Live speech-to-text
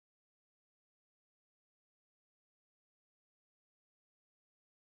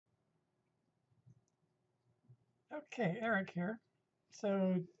Okay, Eric here.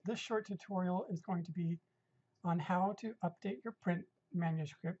 So this short tutorial is going to be on how to update your print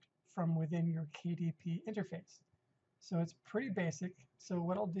manuscript from within your KDP interface. So it's pretty basic. So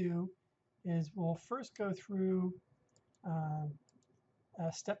what I'll do is we'll first go through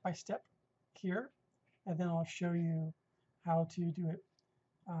step by step here, and then I'll show you how to do it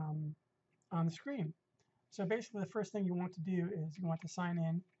on the screen. So basically the first thing you want to do is you want to sign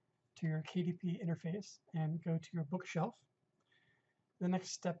in to your KDP interface and go to your bookshelf. The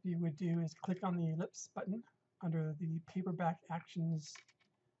next step you would do is click on the ellipse button under the Paperback Actions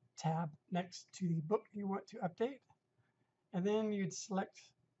tab next to the book you want to update. And then you'd select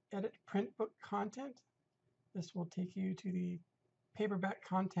Edit Print Book Content. This will take you to the Paperback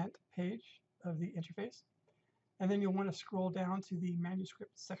Content page of the interface. And then you'll want to scroll down to the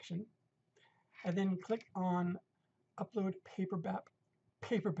Manuscript section. And then click on Upload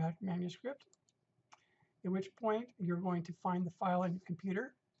Paperback Manuscript, at which point you're going to find the file on your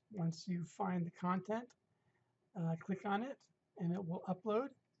computer. Once you find the content, click on it and it will upload.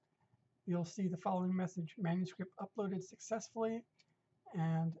 You'll see the following message: manuscript uploaded successfully,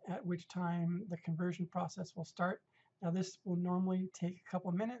 and at which time the conversion process will start. Now this will normally take a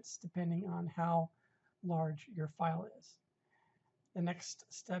couple minutes depending on how large your file is. The next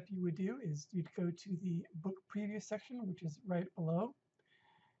step you would do is you'd go to the book preview section, which is right below,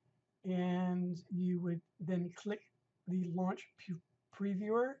 and you would then click the launch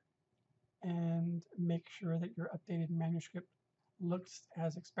previewer and make sure that your updated manuscript looks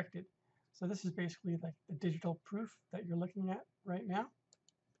as expected. So this is basically like the digital proof that you're looking at right now.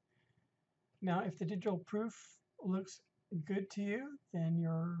 Now if the digital proof looks good to you, then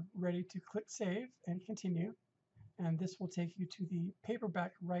you're ready to click save and continue, and this will take you to the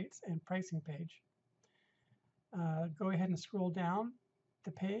paperback rights and pricing page. Go ahead and scroll down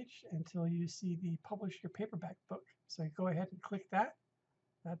the page until you see the publish your paperback book. So go ahead and click that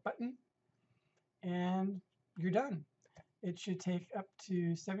button and you're done. It should take up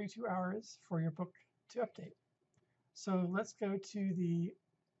to 72 hours for your book to update. So let's go to the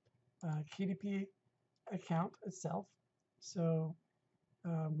KDP account itself. So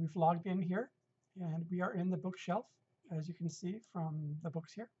we've logged in here and we are in the bookshelf, as you can see from the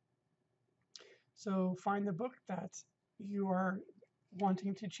books here. So find the book that you are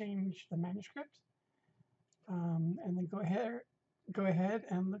wanting to change the manuscript, and then go ahead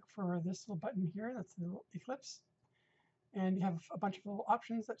and look for this little button here. That's the little ellipse, and you have a bunch of little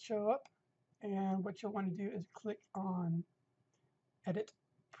options that show up, and what you'll want to do is click on Edit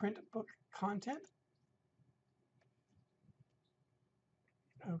Print Book Content.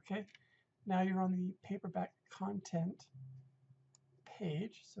 Okay, now you're on the paperback content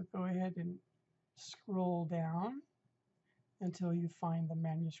page, so go ahead and scroll down until you find the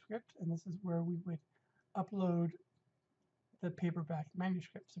manuscript, and this is where we would upload the paperback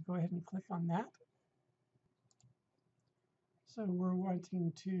manuscript. So go ahead and click on that. So we're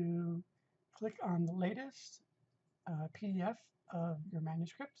wanting to click on the latest PDF of your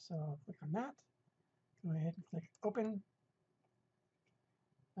manuscript, so I'll click on that. Go ahead and click open,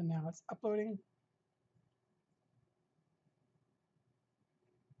 and now it's uploading.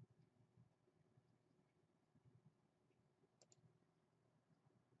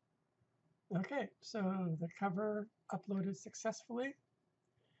 Okay, so the cover uploaded successfully.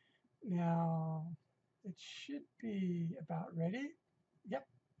 Now it should be about ready. Yep.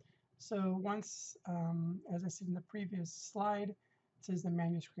 So once, as I said in the previous slide, it says the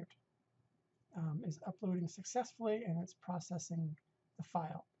manuscript is uploading successfully and it's processing the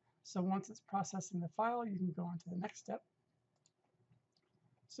file. So once it's processing the file, you can go on to the next step.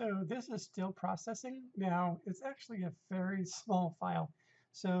 So this is still processing. Now it's actually a very small file,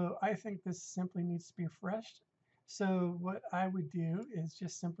 so I think this simply needs to be refreshed. So what I would do is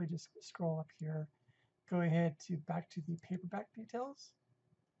just simply scroll up here, go ahead to back to the paperback details,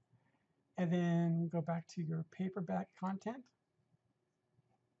 and then go back to your paperback content.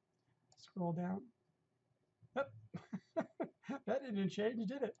 Scroll down. Oh, that didn't change,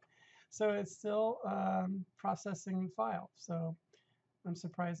 did it? So it's still processing the file. So I'm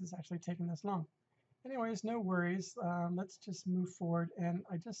surprised it's actually taking this long. Anyways, no worries. Let's just move forward. And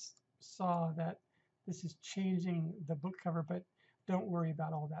I just saw that this is changing the book cover, but don't worry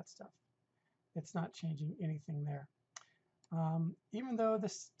about all that stuff. It's not changing anything there. Even though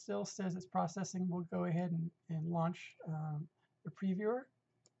this still says it's processing, we'll go ahead and launch the previewer.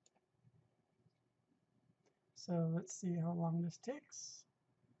 So let's see how long this takes.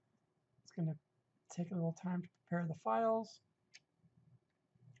 It's going to take a little time to prepare the files.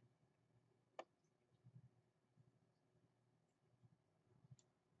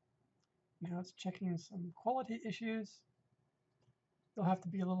 Now it's checking some quality issues. You'll have to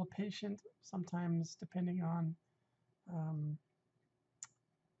be a little patient sometimes depending on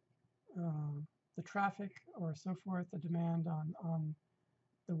the traffic or so forth, the demand on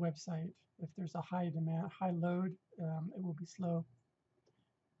the website. If there's a high demand, high load, it will be slow.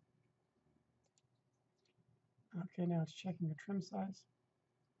 Okay, now it's checking your trim size.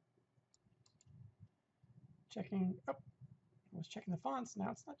 Checking, oh, I was checking the fonts,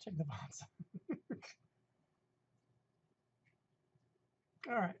 now it's not checking the fonts.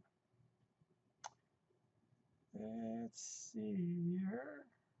 All right. Let's see here.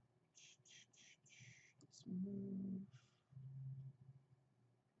 Let's move.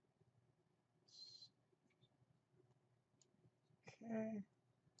 Okay.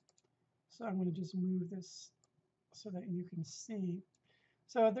 So I'm going to just move this so that you can see.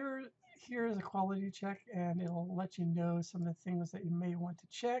 So here's a quality check, and it'll let you know some of the things that you may want to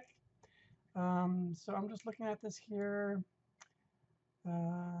check. So I'm just looking at this here.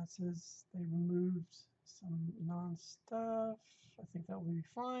 It says they removed some non-stuff. I think that will be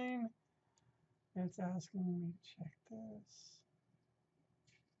fine. It's asking me to check this.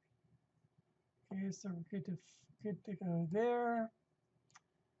 Okay, so we're good to go there.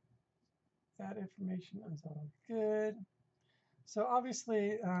 That information is all good. So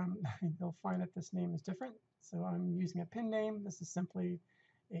obviously, you'll find that this name is different. So I'm using a pin name. This is simply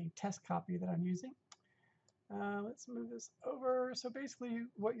a test copy that I'm using. Let's move this over. So basically,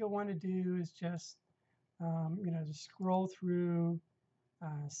 what you'll want to do is just, just scroll through,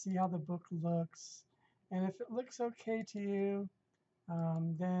 see how the book looks, and if it looks okay to you,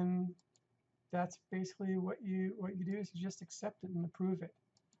 then that's basically what you do is you just accept it and approve it.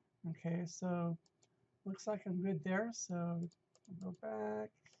 Okay, so looks like I'm good there. So I'll go back.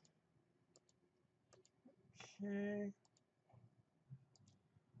 Okay.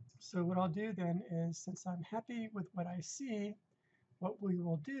 So what I'll do then is, since I'm happy with what I see, what we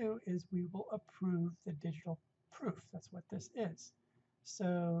will do is we will approve the digital proof. That's what this is.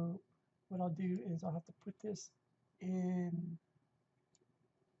 So what I'll do is I'll have to put this in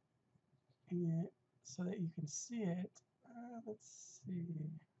so that you can see it. Let's see.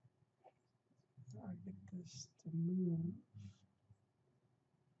 I'll get this to move.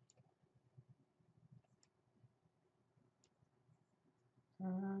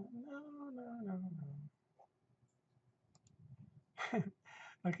 No.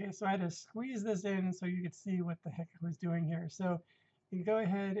 Okay, so I had to squeeze this in so you could see what the heck I was doing here. So you can go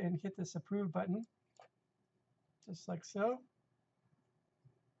ahead and hit this approve button, just like so.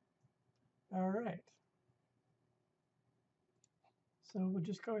 All right. So we'll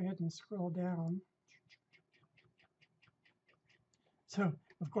just go ahead and scroll down. So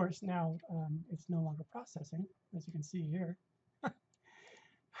of course now it's no longer processing, as you can see here.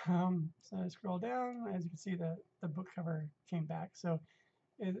 So I scroll down, as you can see the book cover came back. So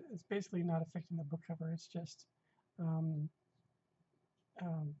it's basically not affecting the book cover. It's just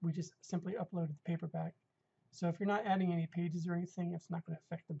we just simply uploaded the paperback. So if you're not adding any pages or anything, it's not going to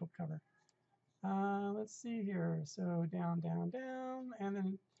affect the book cover. Let's see here. So down, and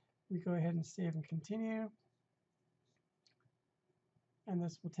then we go ahead and save and continue. And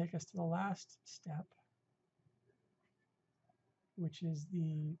this will take us to the last step, which is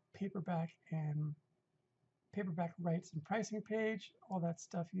the paperback rights and pricing page. All that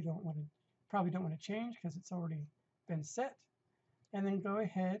stuff you probably don't want to change because it's already been set. And then go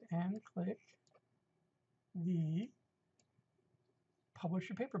ahead and click the Publish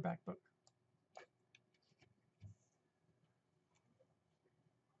Your Paperback Book.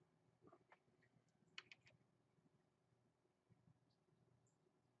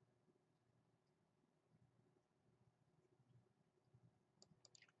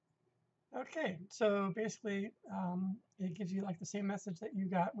 Okay, so basically it gives you like the same message that you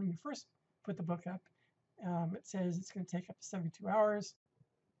got when you first put the book up. It says it's going to take up to 72 hours.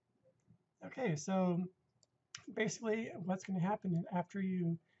 Okay, so basically what's going to happen after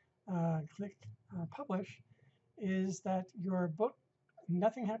you click publish is that your book,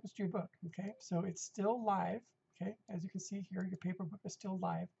 nothing happens to your book. Okay, so it's still live. Okay, as you can see here, your paper book is still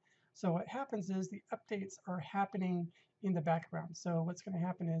live. So what happens is the updates are happening in the background. So what's going to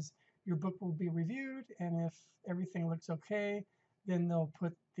happen is your book will be reviewed, and if everything looks okay, then they'll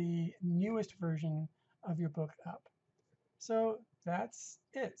put the newest version of your book up. So that's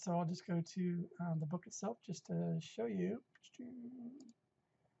it. So I'll just go to the book itself just to show you.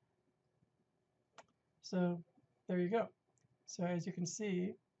 So there you go. So as you can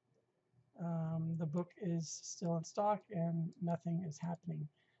see, the book is still in stock and nothing is happening.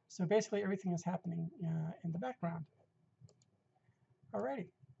 So basically everything is happening in the background. Alrighty.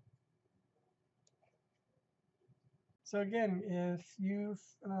 So again, if you've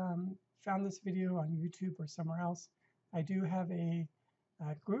found this video on YouTube or somewhere else, I do have a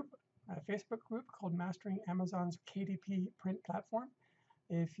group, a Facebook group called Mastering Amazon's KDP Print Platform.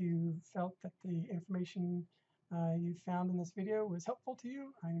 If you felt that the information you found in this video was helpful to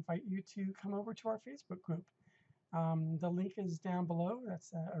you, I invite you to come over to our Facebook group. The link is down below.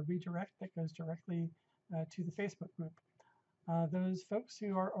 That's a redirect that goes directly to the Facebook group. Those folks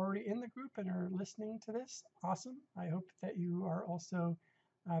who are already in the group and are listening to this, awesome. I hope that you are also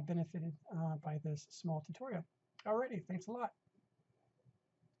benefited by this small tutorial. Alrighty, thanks a lot.